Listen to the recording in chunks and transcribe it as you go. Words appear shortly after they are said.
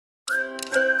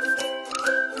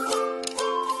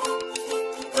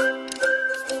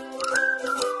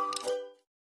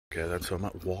then, so I'm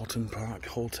at Wharton Park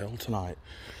Hotel tonight,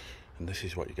 and this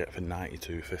is what you get for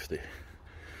 £92.50.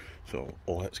 So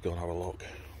let's go and have a look.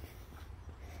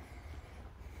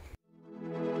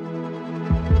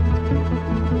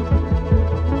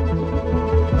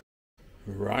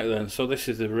 Right then, so this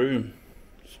is the room.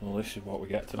 So this is what we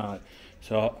get tonight.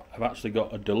 So I've actually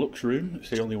got a deluxe room. It's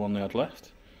the only one they had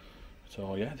left.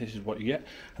 So yeah, this is what you get.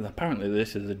 And apparently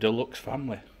this is a deluxe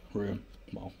family room.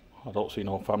 Well, I don't see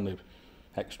no family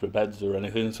extra beds or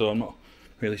anything, so I'm not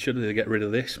really sure. Do they get rid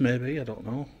of this maybe? I don't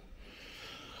know.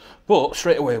 But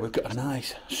straight away we've got a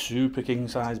nice super king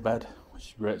size bed, which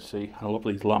is great to see. And I love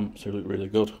these lamps, they look really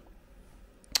good.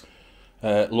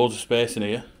 Loads of space in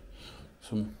here.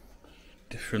 Some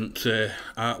different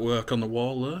artwork on the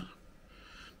wall there.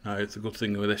 Now it's a good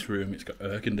thing with this room, it's got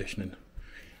air conditioning.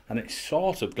 And it's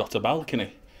sort of got a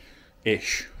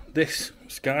balcony-ish. This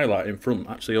skylight in front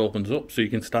actually opens up so you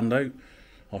can stand out.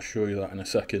 I'll show you that in a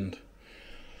second.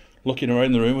 Looking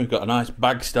around the room, we've got a nice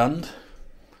bag stand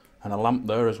and a lamp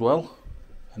there as well.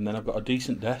 And then I've got a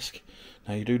decent desk.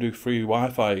 Now you do free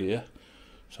Wi-Fi here,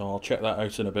 so I'll check that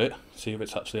out in a bit, see if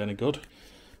it's actually any good.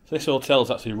 So this hotel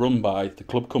is actually run by the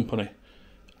club company,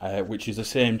 which is the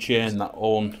same chain that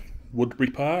own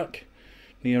Woodbury Park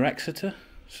near Exeter.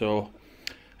 So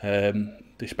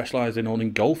they specialise in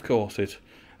owning golf courses,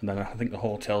 and then I think the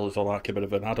hotel is like a bit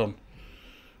of an add-on.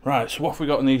 Right, so what have we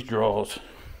got in these drawers?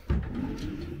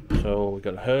 So we've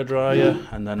got a hairdryer,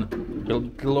 and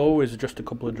then below is just a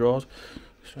couple of drawers.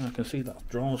 So I can see that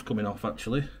drawer's coming off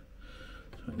actually,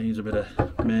 so it needs a bit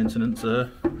of maintenance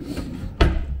there.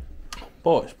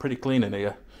 But it's pretty clean in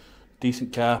here.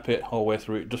 Decent carpet all the way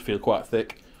through, it does feel quite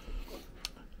thick.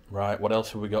 Right, what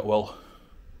else have we got? Well,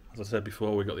 as I said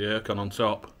before, we've got the aircon on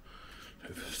top.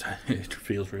 It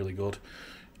feels really good.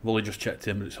 I've only just checked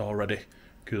in, but it's already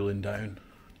cooling down.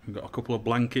 We've got a couple of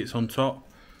blankets on top.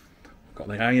 We've got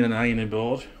the ironing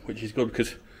board, which is good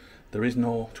because there is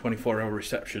no 24-hour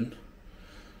reception.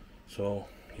 So,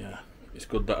 yeah, it's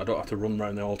good that I don't have to run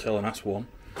around the hotel and ask one.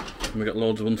 And we've got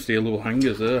loads of unstealable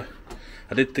hangers there.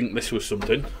 I did think this was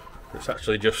something. It's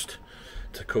actually just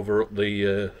to cover up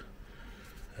the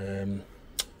you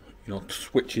know,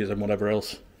 switches and whatever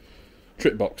else.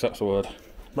 Trip box, that's the word.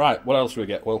 Right, what else do we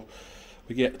get? Well,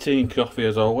 we get tea and coffee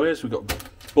as always. We've got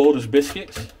Borders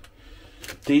biscuits,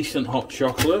 decent hot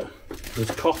chocolate.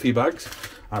 There's coffee bags.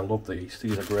 I love these.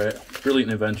 These are great.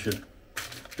 Brilliant invention.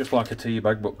 Just like a tea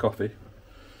bag, but coffee.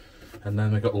 And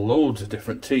then we've got loads of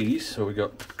different teas. So we've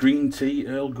got green tea,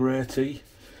 Earl Grey tea,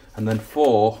 and then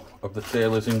 4 of the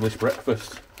Taylor's English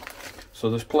breakfast. So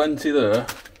there's plenty there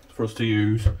for us to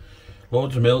use.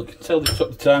 Loads of milk. Tell they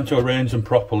took the time to arrange them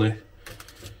properly.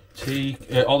 Tea,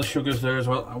 all the sugars there as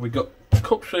well. And we've got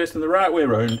cups facing the right way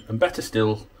around, and better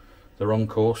still, they're on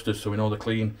coasters, so we know they're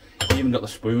clean. We even got the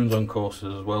spoons on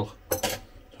coasters as well.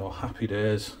 So happy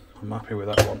days. I'm happy with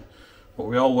that one. What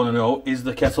we all want to know, is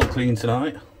the kettle clean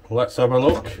tonight? Let's have a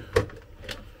look.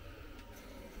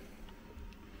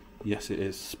 Yes, it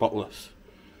is. Spotless.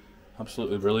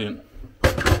 Absolutely brilliant.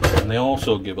 And they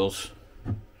also give us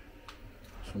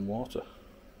some water.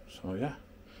 So yeah,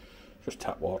 just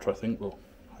tap water I think. Well,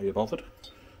 are you bothered?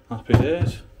 Happy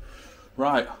days.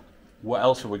 Right, what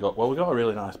else have we got? Well, we've got a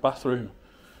really nice bathroom.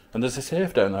 And there's a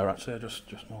safe down there actually, I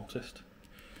just noticed.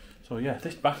 So yeah,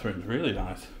 this bathroom's really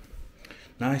nice.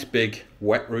 Nice big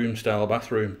wet room style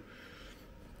bathroom.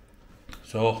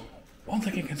 So, one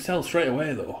thing you can tell straight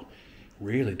away though,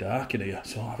 really dark in here.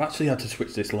 So I've actually had to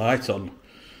switch this light on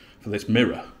for this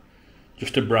mirror,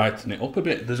 just to brighten it up a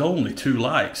bit. There's only 2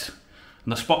 lights,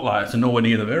 and the spotlights are nowhere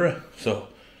near the mirror. So,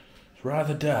 it's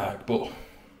rather dark, but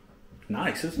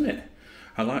nice, isn't it?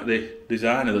 I like the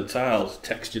design of the tiles,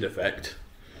 textured effect.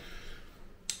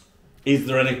 Is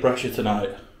there any pressure tonight?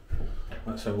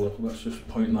 Let's have a look, let's just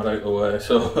point that out the way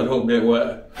so I don't get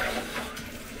wet.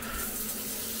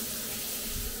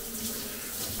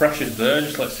 Pressure's there,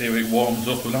 just let's see if it warms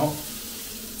up or not.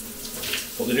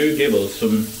 But they do give us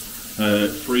some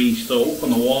free soap on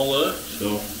the wall there,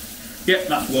 so yeah,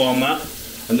 that's warm that.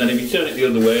 And then if you turn it the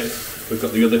other way, we've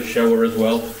got the other shower as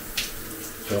well.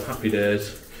 So happy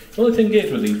days. The only thing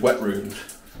is with these wet rooms,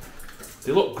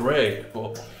 they look great,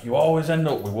 but you always end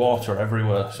up with water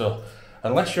everywhere. So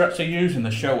unless you're actually using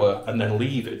the shower and then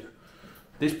leave it,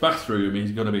 this bathroom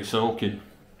is going to be soaking.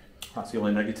 That's the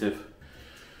only negative.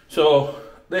 So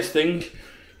this thing,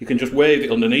 you can just wave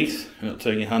it underneath and it'll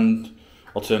turn your hand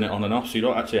or turn it on and off, so you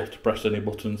don't actually have to press any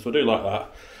buttons. So I do like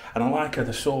that. And I like how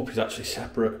the soap is actually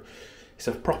separate. It's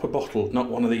a proper bottle, not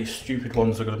one of these stupid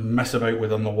ones they're going to mess about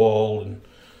with on the wall and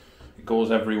it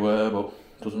goes everywhere but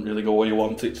doesn't really go where you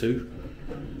want it to.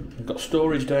 We've got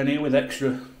storage down here with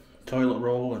extra toilet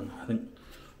roll, and I think,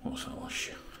 what's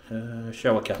that,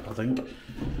 shower cap I think,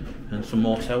 and some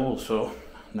more towels, so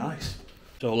nice.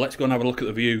 So let's go and have a look at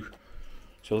the view.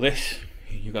 So this,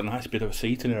 you've got a nice bit of a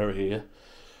seating area here,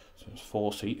 so there's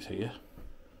 4 seats here,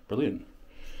 brilliant.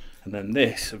 And then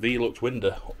this Velux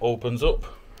window opens up,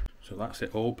 so that's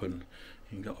it open.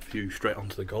 You've got a view straight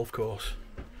onto the golf course.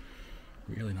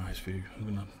 Really nice view.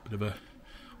 And a bit of a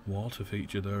water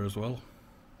feature there as well.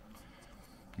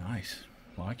 Nice,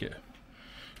 like it.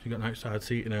 You've got an outside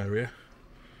seating area.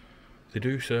 They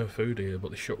do serve food here,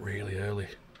 but they shut really early.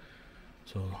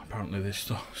 So apparently they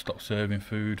stop serving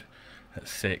food at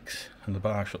 6 and the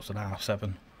bar shuts at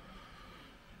 7:30.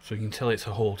 So you can tell it's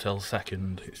a hotel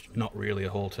second. It's not really a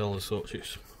hotel as such,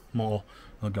 it's more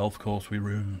a golf course with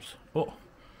rooms, but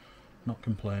not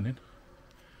complaining.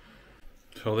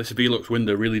 So this Velux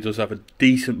window really does have a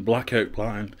decent blackout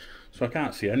blind, so I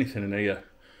can't see anything in here.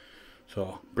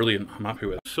 So brilliant, I'm happy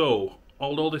with it. So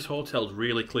although this hotel's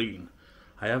really clean,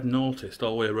 I have noticed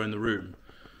all the way around the room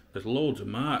there's loads of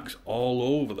marks all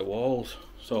over the walls.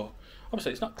 So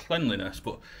obviously it's not cleanliness,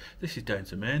 but this is down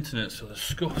to maintenance, so there's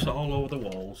scuffs all over the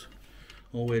walls,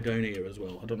 all the way down here as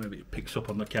well. I don't know if it picks up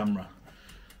on the camera,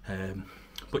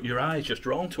 but your eye's just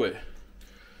drawn to it.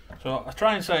 So I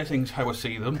try and say things how I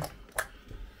see them.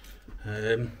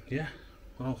 Yeah,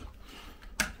 well,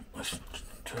 let's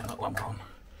turn that lamp on.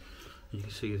 You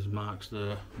can see there's marks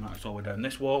there, marks all the way down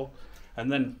this wall. And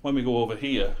then when we go over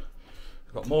here,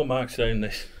 we've got more marks down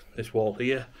this wall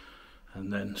here,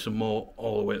 and then some more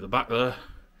all the way at the back there.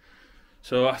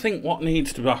 So I think what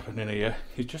needs to happen in here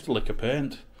is just a lick of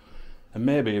paint, and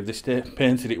maybe if they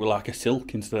painted it with like a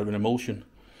silk instead of an emulsion,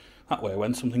 that way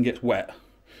when something gets wet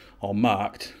or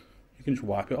marked you can just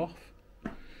wipe it off.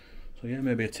 So yeah,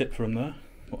 maybe a tip from there.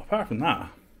 But apart from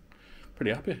that,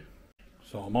 pretty happy.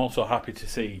 So I'm also happy to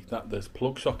see that there's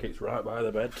plug sockets right by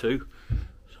the bed too,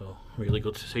 so really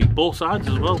good to see both sides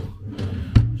as well,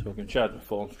 so I can charge my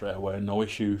phone straight away, no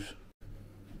issues.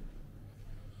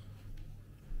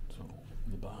 So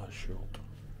the bar's shut,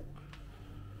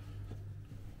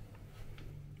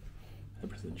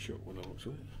 everything's shut with the looks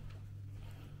of it.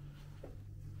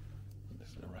 This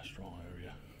is the restaurant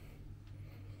area.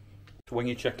 So when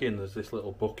you check in, there's this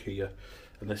little book here,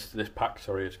 and this pack,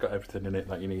 sorry, it's got everything in it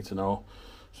that you need to know.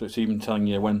 So it's even telling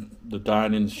you when the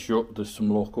dining's shut, there's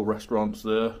some local restaurants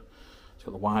there. It's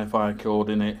got the Wi-Fi code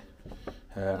in it,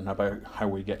 and about how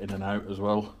we get in and out as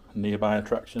well, nearby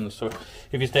attractions. So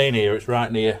if you're staying here, it's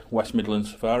right near West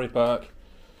Midlands Safari Park.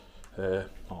 Oh,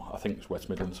 I think it's West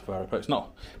Midlands Safari Park. It's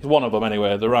not. It's one of them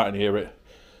anyway. They're right near it.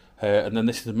 And then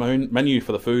this is the menu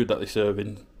for the food that they serve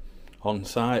in on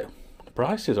site. The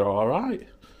prices are all right.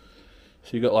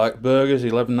 So you got like burgers,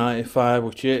 $11.95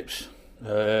 with chips,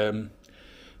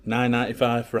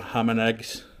 $9.95 for ham and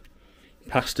eggs,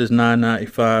 pasta's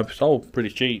 $9.95. It's all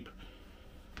pretty cheap.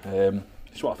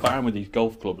 It's what I find with these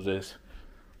golf clubs is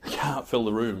they can't fill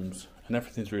the rooms, and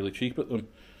everything's really cheap at them.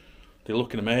 They're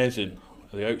looking amazing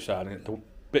at the outside, and the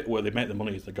bit where they make the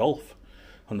money is the golf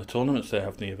and the tournaments they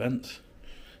have, and the events,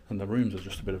 and the rooms are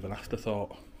just a bit of an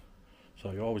afterthought. So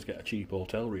you always get a cheap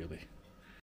hotel really.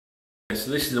 So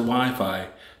this is the Wi-Fi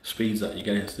speeds that you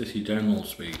get into. This is your download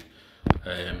speed.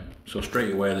 So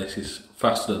straight away this is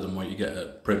faster than what you get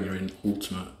at Premier in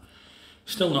Ultimate.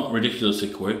 Still not ridiculously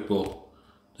quick, but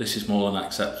this is more than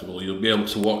acceptable. You'll be able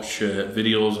to watch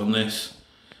videos on this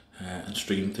and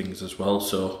stream things as well,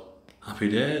 so happy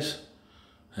days.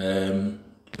 And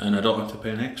I don't have to pay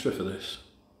an extra for this,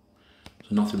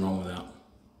 so nothing wrong with that.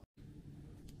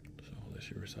 So this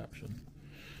is your reception.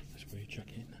 This is where you check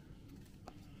in.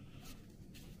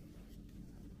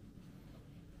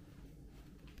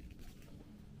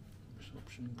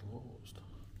 Reception closed.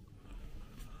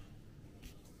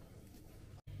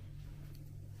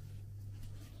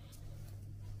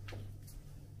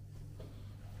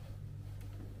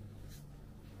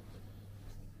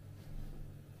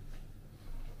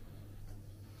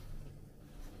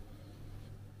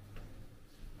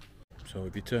 So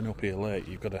if you turn up here late,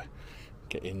 you've got to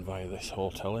get in via this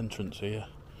hotel entrance here.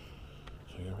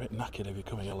 So you're a bit knackered if you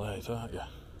come here late, aren't you?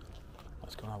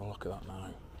 Let's go and have a look at that now.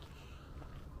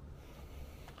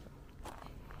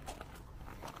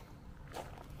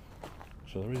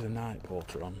 So there is a night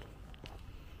porter on.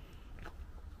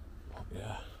 But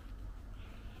yeah,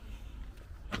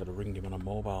 I've got to ring him on a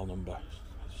mobile number.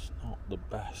 It's not the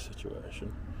best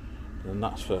situation. And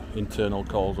that's for internal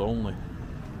calls only.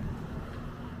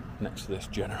 Next to this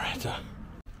generator.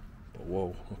 But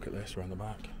whoa, look at this around the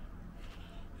back.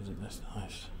 Isn't this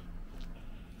nice?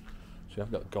 See,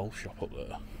 I've got a golf shop up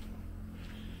there.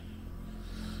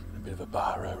 A bit of a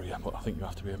bar area, but I think you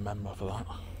have to be a member for that.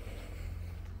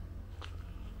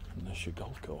 And there's your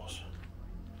golf course.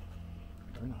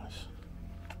 Very nice.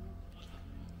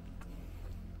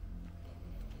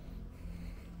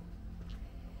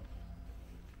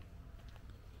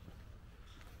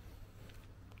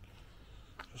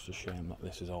 Just a shame that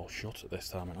this is all shut at this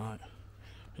time of night.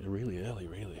 It's really early,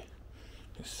 really.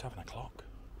 It's 7 o'clock.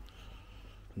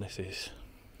 And this is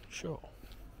shut.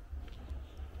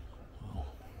 Well,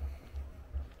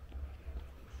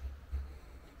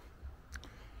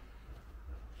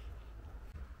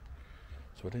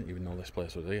 so I didn't even know this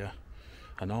place was here.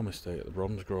 I normally stay at the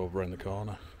Bromsgrove around the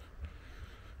corner.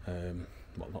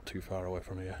 Well, not too far away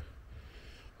from here.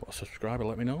 But a subscriber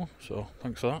let me know, so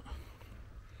thanks for that.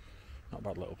 Not a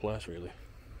bad little place, really.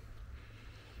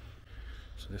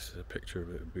 So this is a picture of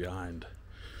it behind.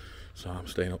 So I'm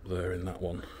staying up there in that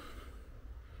one.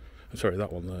 Sorry,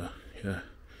 that one there, yeah.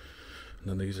 And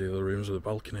then these are the other rooms with the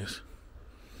balconies.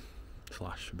 /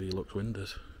 Velux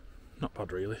windows. Not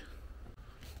bad, really.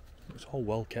 It's all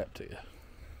well kept here.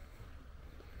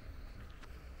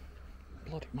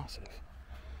 Bloody massive.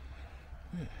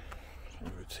 Yeah.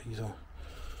 So it's easy on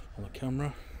the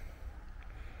camera.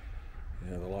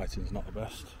 Yeah, the lighting's not the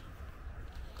best.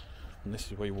 And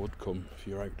this is where you would come if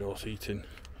you're outdoor seating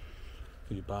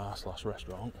for your bar /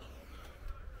 restaurant.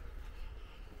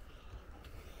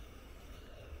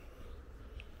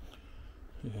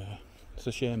 Yeah, it's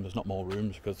a shame there's not more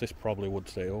rooms because this probably would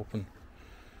stay open.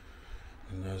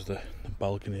 And there's the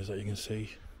balconies that you can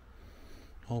see.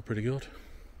 All pretty good.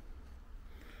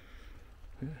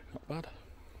 Yeah, not bad.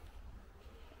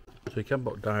 So you can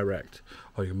book direct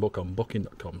or you can book on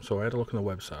booking.com. So I had a look on the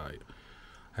website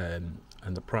and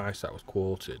the price that was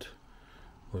quoted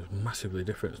was massively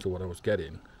different to what I was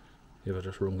getting if I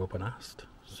just rung up and asked.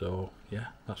 So yeah,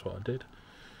 that's what I did.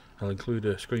 I'll include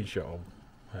a screenshot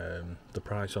of the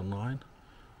price online.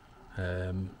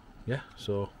 Yeah,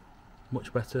 so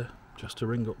much better just to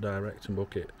ring up direct and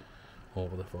book it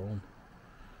over the phone.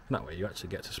 And that way you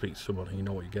actually get to speak to someone and you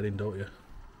know what you're getting, don't you?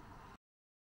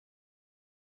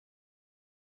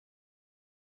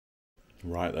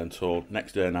 Right then, so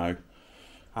next day now,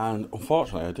 and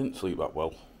unfortunately I didn't sleep that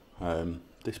well.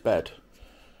 This bed,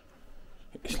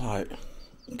 it's like,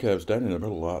 it curves down in the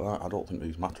middle like that. I don't think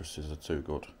these mattresses are too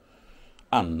good.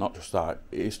 And not just that,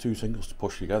 it is 2 singles to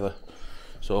push together.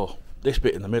 So this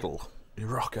bit in the middle is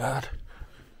rock hard.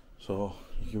 So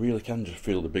you really can just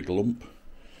feel the big lump.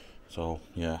 So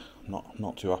yeah,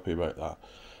 not too happy about that.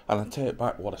 And I take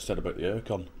back what I said about the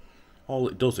aircon. All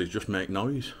it does is just make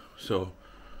noise. So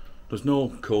there's no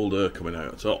cold air coming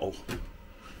out at all.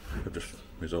 I've just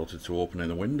resorted to opening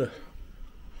the window.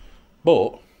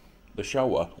 But the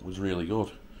shower was really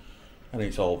good. And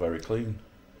it's all very clean.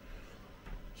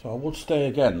 So I would stay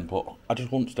again, but I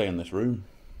just wouldn't stay in this room.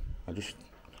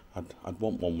 I'd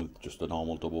want one with just a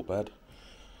normal double bed.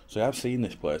 So I've seen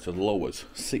this place as low as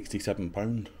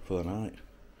 £67 for the night.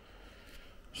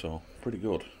 So pretty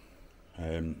good.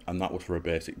 And that was for a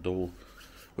basic double,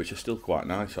 which is still quite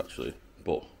nice actually,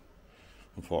 but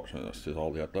unfortunately that's just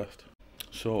all they had left.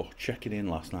 So checking in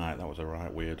last night, that was a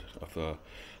right weird affair.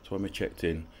 So when we checked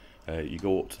in, you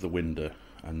go up to the window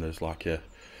and there's like a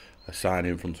sign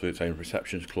in front of it saying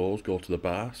reception's closed, go to the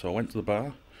bar. So I went to the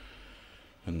bar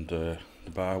and the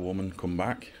bar woman come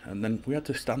back, and then we had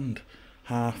to stand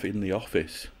half in the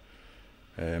office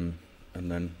and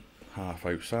then half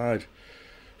outside.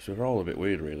 So we're all a bit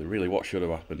weird really. What should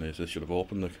have happened is they should have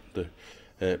opened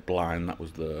the blind that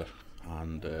was there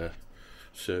and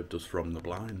served us from the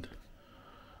blind.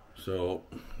 So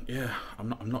yeah,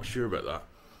 I'm not sure about that.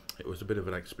 It was a bit of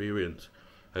an experience.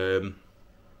 It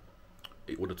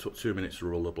would have took 2 minutes to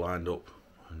roll the blind up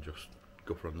and just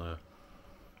go from there,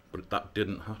 but that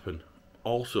didn't happen.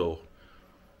 Also,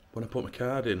 when I put my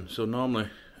card in, so normally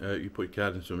you put your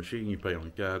card into a machine, you pay on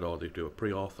your card, or they do a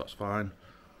pre-auth, that's fine.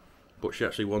 But she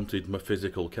actually wanted my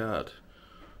physical card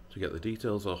to get the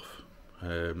details off,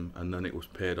 and then it was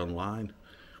paid online.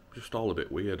 Just all a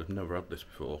bit weird. I've never had this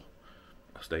before.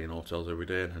 I stay in hotels every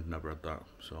day and I've never had that.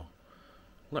 So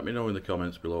let me know in the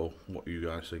comments below what you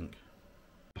guys think.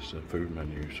 It's a food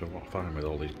menu. So what I find with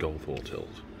all these golf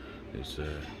hotels is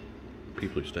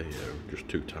people who stay here are just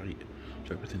too tight.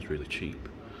 So everything's really cheap.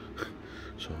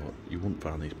 So you wouldn't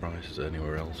find these prices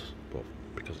anywhere else, but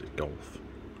because it's golf,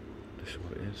 this is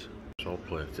what it is. It's all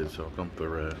plated, so I've gone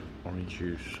for orange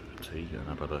juice, tea, and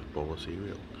I've had a bowl of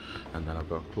cereal. And then I've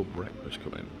got a club breakfast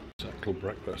coming. It's a club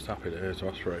breakfast, happy days, so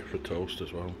ask for extra toast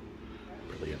as well.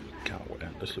 Brilliant, can't wait,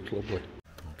 this looks lovely.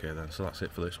 Okay then, so that's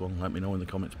it for this one. Let me know in the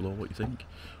comments below what you think.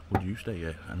 Would you stay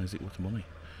here, and is it worth the money?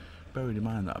 Bearing in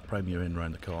mind that a Premier Inn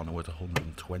round the corner was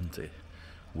 120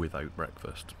 without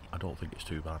breakfast. I don't think it's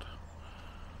too bad.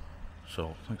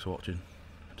 So thanks for watching,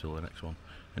 until the next one,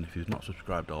 and if you've not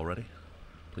subscribed already,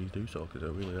 please do so, because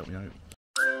it'll really help me out.